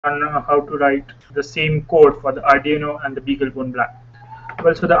how to write the same code for the Arduino and the BeagleBone Black.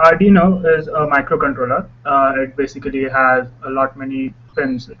 Well, so the Arduino is a microcontroller. It basically has a lot many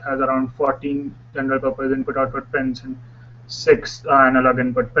pins. It has around 14 general purpose input-output pins and 6 analog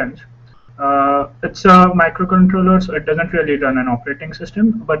input pins. It's a microcontroller, so it doesn't really run an operating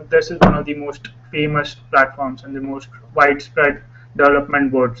system, but this is one of the most famous platforms and the most widespread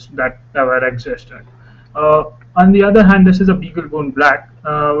development boards that ever existed. On the other hand, this is a BeagleBone Black.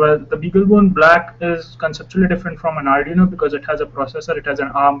 Well, the BeagleBone Black is conceptually different from an Arduino because it has a processor. It has an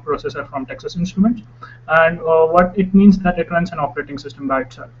ARM processor from Texas Instruments, and what it means that it runs an operating system by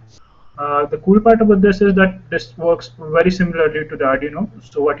itself. The cool part about this is that this works very similarly to the Arduino.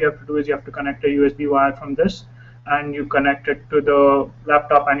 So what you have to do is you have to connect a USB wire from this, and you connect it to the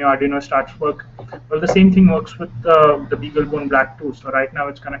laptop, and your Arduino starts work. Well, the same thing works with the BeagleBone Black too. So right now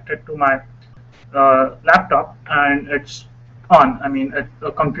it's connected to my laptop and it's on. I mean,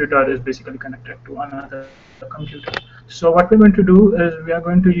 a computer is basically connected to another computer. So what we're going to do is we are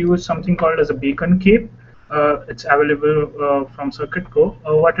going to use something called as a beacon cape. It's available from CircuitCo.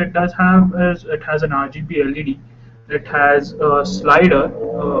 What it does have is it has an RGB LED. It has a slider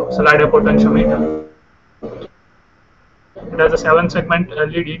potentiometer. It has a 7-segment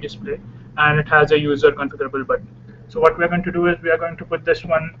LED display, and it has a user configurable button. So what we're going to do is we are going to put this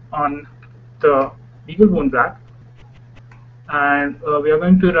one on the BeagleBone Black, and we are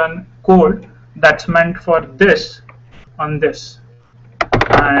going to run code that's meant for this on this,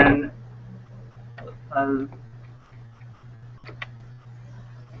 and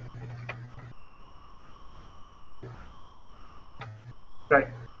right.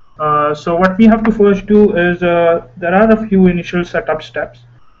 So what we have to first do is there are a few initial setup steps.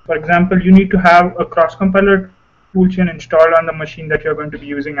 For example, you need to have a cross-compiler toolchain installed on the machine that you're going to be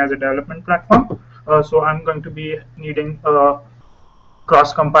using as a development platform. So I'm going to be needing a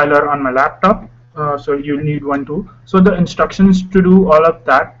cross-compiler on my laptop. So you'll need one too. So the instructions to do all of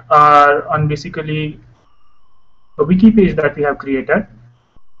that are on basically a wiki page that we have created.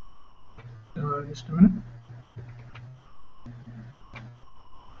 Just a minute.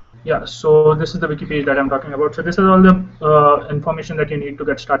 Yeah, so this is the wiki page that I'm talking about. So this is all the information that you need to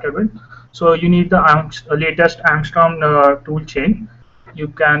get started with. So you need the latest Angstrom tool chain. You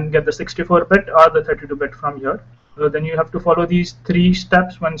can get the 64-bit or the 32-bit from here. Then you have to follow these 3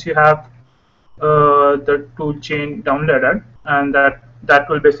 steps once you have the tool chain downloaded, and that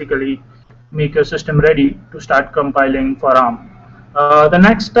will basically make your system ready to start compiling for ARM. The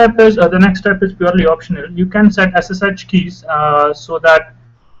next step is purely optional. You can set SSH keys so that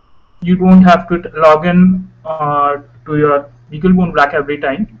you don't have to log in to your BeagleBone Black every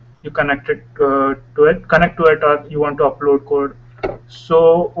time you connect to it, or you want to upload code.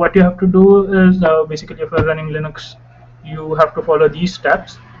 So what you have to do is basically, if you're running Linux, you have to follow these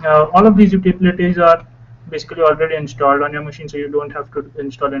steps. All of these utilities are basically already installed on your machine, so you don't have to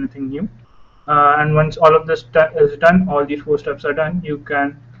install anything new. And once all of this is done, all these 4 steps are done, you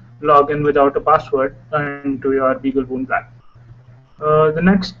can log in without a password into your BeagleBone Black. The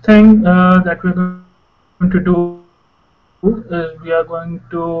next thing that we're going to do is we are going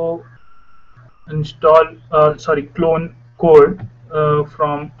to clone code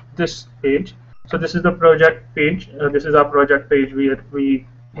from this page. So this is the project page. This is our project page where we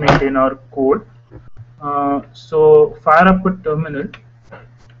maintain our code. So fire up a terminal.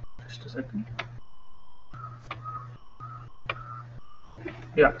 Just a second.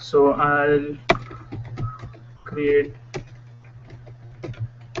 Yeah, so I'll create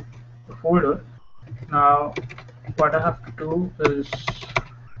folder. Now what I have to do is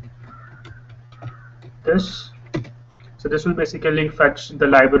this. So this will basically fetch the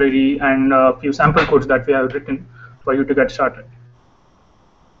library and a few sample codes that we have written for you to get started.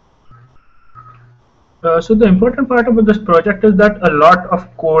 So the important part about this project is that a lot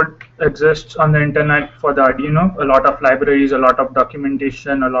of code exists on the internet for the Arduino, a lot of libraries, a lot of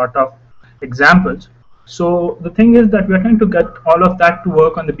documentation, a lot of examples. So the thing is that we are trying to get all of that to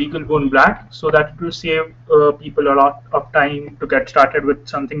work on the BeagleBone Black, so that it will save people a lot of time to get started with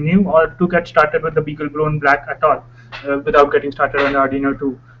something new, or to get started with the BeagleBone Black at all without getting started on the Arduino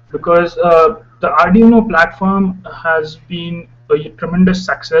too. Because the Arduino platform has been a tremendous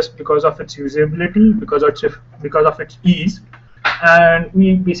success because of its usability, because of its ease, and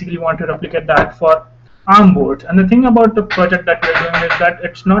we basically want to replicate that for ARM boards. And the thing about the project that we're doing is that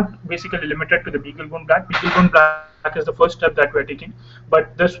it's not basically limited to the BeagleBone Black. BeagleBone Black is the first step that we're taking,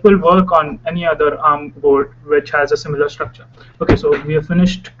 but this will work on any other ARM board which has a similar structure. Okay, so we have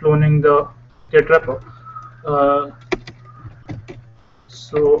finished cloning the Git repo.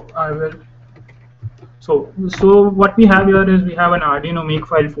 So I will So what we have here is we have an Arduino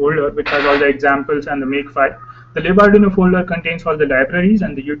makefile folder which has all the examples and the makefile. The libarduino folder contains all the libraries,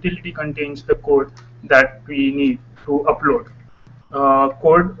 and the utility contains the code that we need to upload.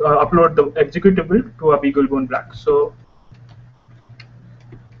 Upload the executable to a BeagleBone Black. So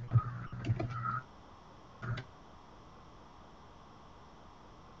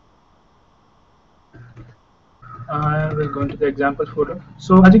I will go into the examples folder.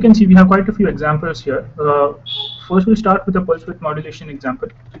 So as you can see, we have quite a few examples here. First, we'll start with a pulse width modulation example.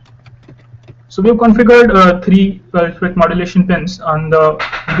 So we have configured three pulse width modulation pins on the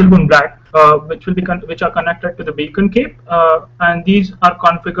BeagleBone Black, which are connected to the beacon cape, and these are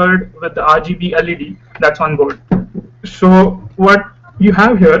configured with the RGB LED that's on board. So what you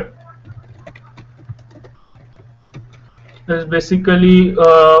have here is basically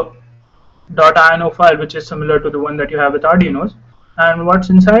 .ino file, which is similar to the one that you have with Arduinos, and what's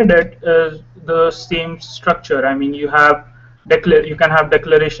inside it is the same structure. I mean, you can have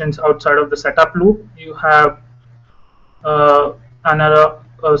declarations outside of the setup loop. You have another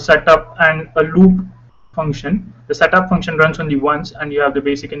setup and a loop function. The setup function runs only once, and you have the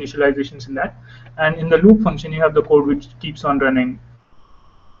basic initializations in that. And in the loop function, you have the code which keeps on running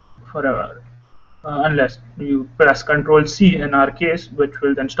forever, unless you press Control C in our case, which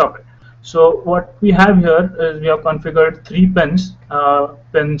will then stop it. So what we have here is we have configured three pins,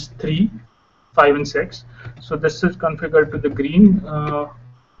 pins 3, 5, and 6. So this is configured to the green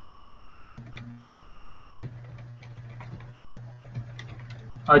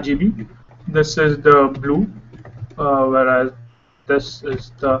RGB. This is the blue, whereas this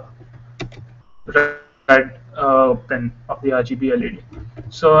is the red pin of the RGB LED.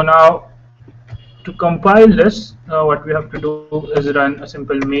 So now, to compile this, what we have to do is run a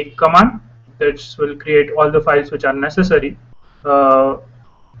simple make command. This will create all the files which are necessary. So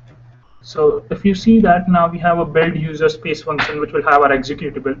if you see that now we have a build user space function which will have our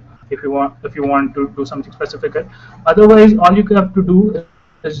executable if you want to do something specific. Otherwise, all you have to do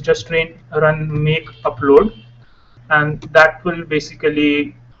is just run make upload, and that will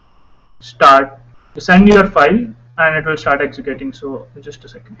basically start to send your file, and it will start executing. So just a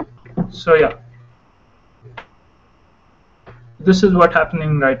second. So yeah, this is what's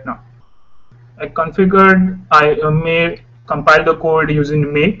happening right now. I may compile the code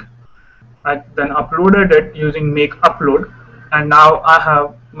using make. I then uploaded it using make upload, and now I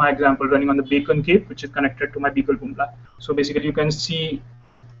have my example running on the beacon cape, which is connected to my BeagleBone Black. So basically, you can see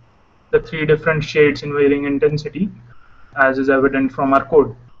the three different shades in varying intensity, as is evident from our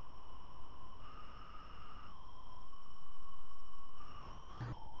code.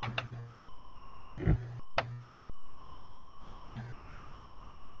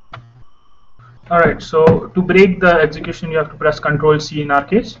 Alright, so to break the execution, you have to press Control C in our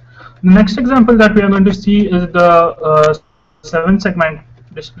case. The next example that we are going to see is the 7-segment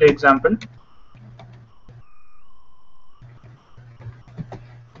display example.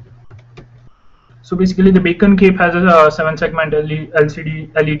 So basically, the beacon cape has a 7-segment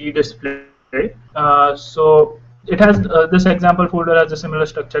LCD LED display. So it has this example folder has a similar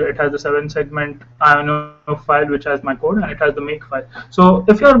structure. It has the 7-segment Arduino file which has my code, and it has the make file. So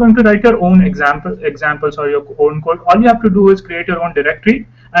if you are going to write your own examples or your own code, all you have to do is create your own directory,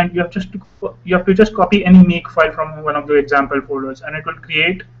 and you have to just copy any make file from one of the example folders, and it will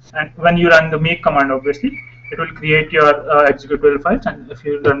create. And when you run the make command, obviously, it will create your executable files, and if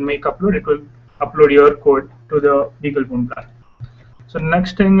you run make upload, it will upload your code to the BeagleBone Black. So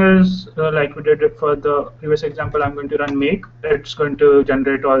next thing is like we did it for the previous example, I'm going to run make. It's going to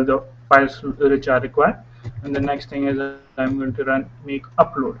generate all the files which are required, and the next thing is I'm going to run make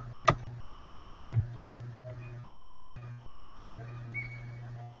upload.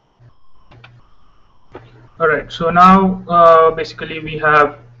 Alright, so now basically we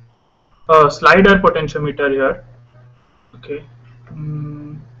have a slider potentiometer here. Okay.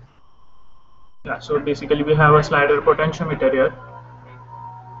 Yeah, so basically we have a slider potentiometer here,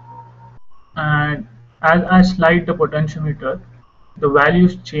 and as I slide the potentiometer, the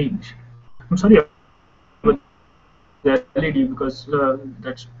values change. I'm sorry about the LED because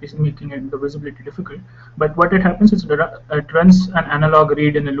that's making the visibility difficult. But what it happens is it runs an analog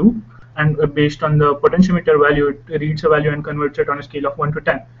read in a loop, and based on the potentiometer value, it reads a value and converts it on a scale of 1 to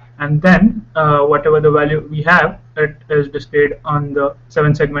 10. And then whatever the value we have, it is displayed on the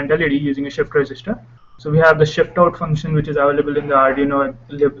 7-segment LED using a shift register. So we have the shift out function which is available in the Arduino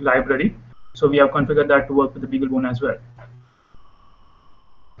library. So we have configured that to work with the BeagleBone as well.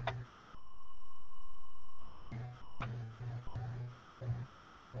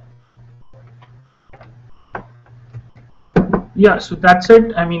 Yeah, so that's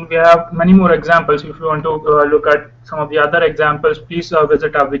it. I mean, we have many more examples. If you want to look at some of the other examples, please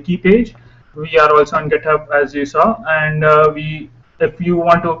visit our wiki page. We are also on GitHub, as you saw, and if you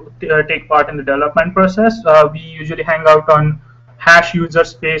want to take part in the development process, we usually hang out on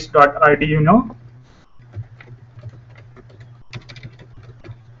 #userspace.arduino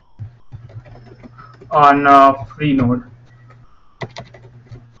on Freenode.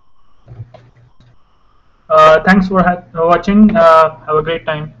 Thanks for watching. Have a great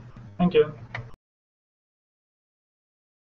time. Thank you.